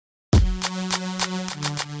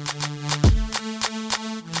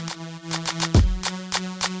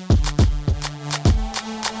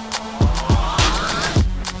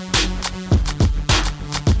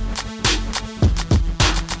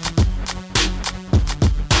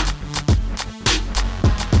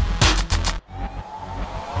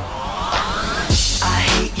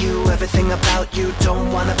like you.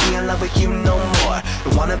 Don't wanna be in love with you no more.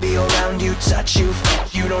 Don't wanna be around you, touch you,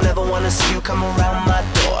 fuck you. Don't ever wanna see you come around my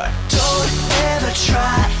door. Don't ever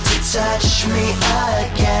try to touch me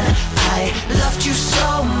again. I loved you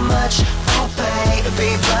so much, oh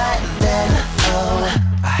baby, but then, oh,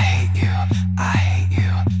 I hate you, I hate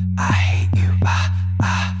you, I hate you, I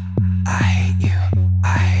hate you, I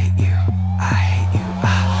hate you,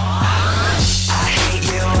 I hate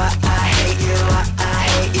you, I hate you, I hate you, I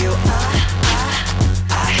hate you,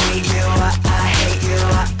 I hate you,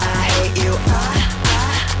 I hate you, I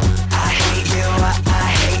hate you, I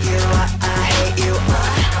hate you, I hate you,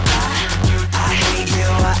 I hate you, I hate you,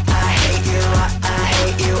 I hate you, I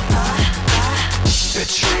hate you,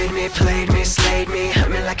 betrayed me, played me, slayed me, hurt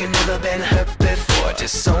me like I've never been hurt before.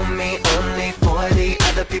 Disowned me only for the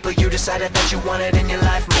other people you decided that you wanted in your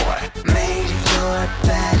life more. Made your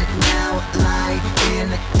bed, now lie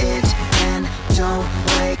in it and don't